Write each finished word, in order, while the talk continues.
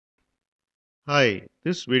Hi,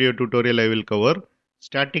 this video tutorial I will cover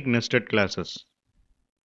static nested classes.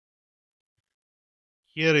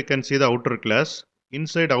 Here you can see the outer class.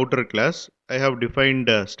 Inside outer class, I have defined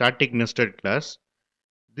a static nested class.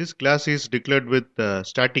 This class is declared with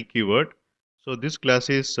static keyword. So this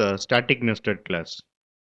class is static nested class.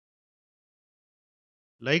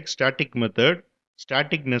 Like static method,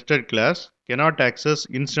 static nested class cannot access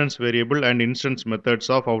instance variable and instance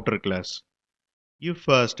methods of outer class. If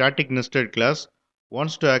a static nested class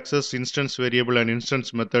wants to access instance variable and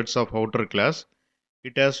instance methods of outer class,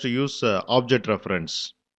 it has to use object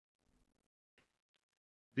reference.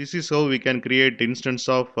 This is how we can create instance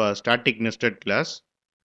of static nested class,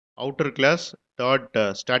 outer class dot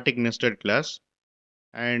static nested class,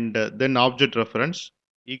 and then object reference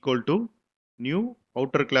equal to new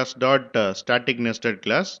outer class dot static nested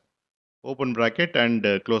class, open bracket and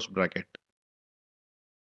close bracket.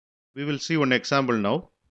 We will see one example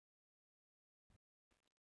now.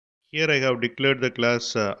 Here I have declared the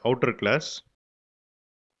class outer class.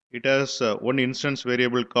 It has one instance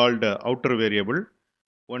variable called outer variable,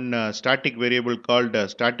 one static variable called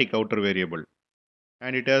static outer variable,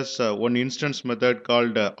 and it has one instance method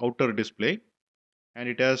called outer display, and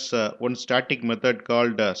it has one static method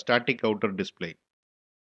called static outer display.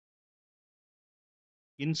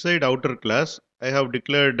 Inside outer class, I have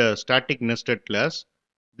declared static nested class.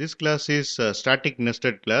 This class is static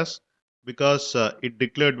nested class because it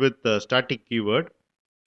declared with static keyword.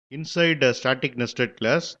 Inside static nested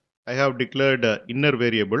class, I have declared inner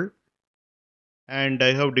variable, and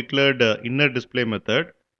I have declared inner display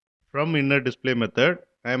method. From inner display method,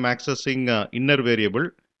 I am accessing inner variable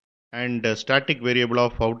and static variable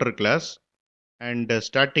of outer class and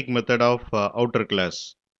static method of outer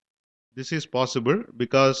class. This is possible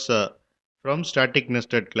because from static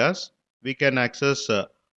nested class, we can access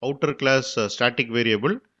outer class static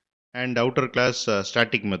variable and outer class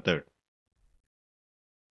static method.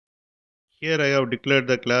 Here I have declared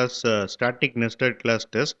the class static nested class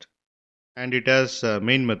test, and it has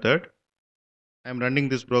main method. I am running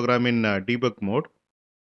this program in debug mode.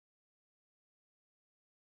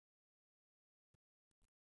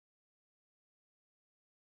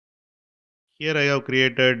 Here I have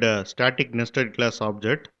created a static nested class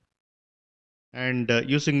object, and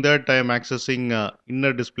using that I am accessing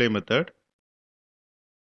inner display method.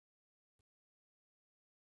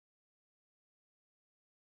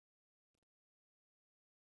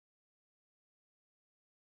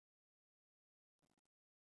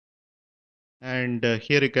 And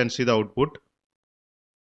here you can see the output.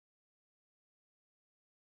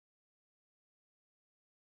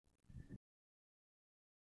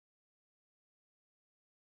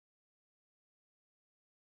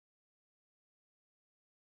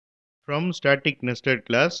 From static nested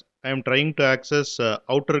class, I am trying to access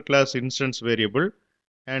outer class instance variable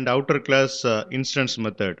and outer class instance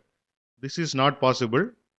method. This is not possible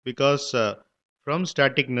because from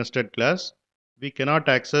static nested class, we cannot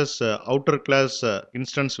access outer class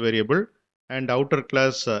instance variable and outer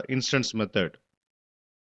class instance method.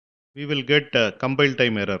 We will get compile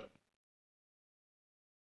time error.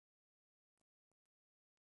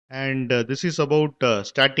 And this is about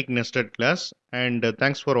static nested class, and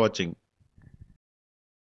thanks for watching.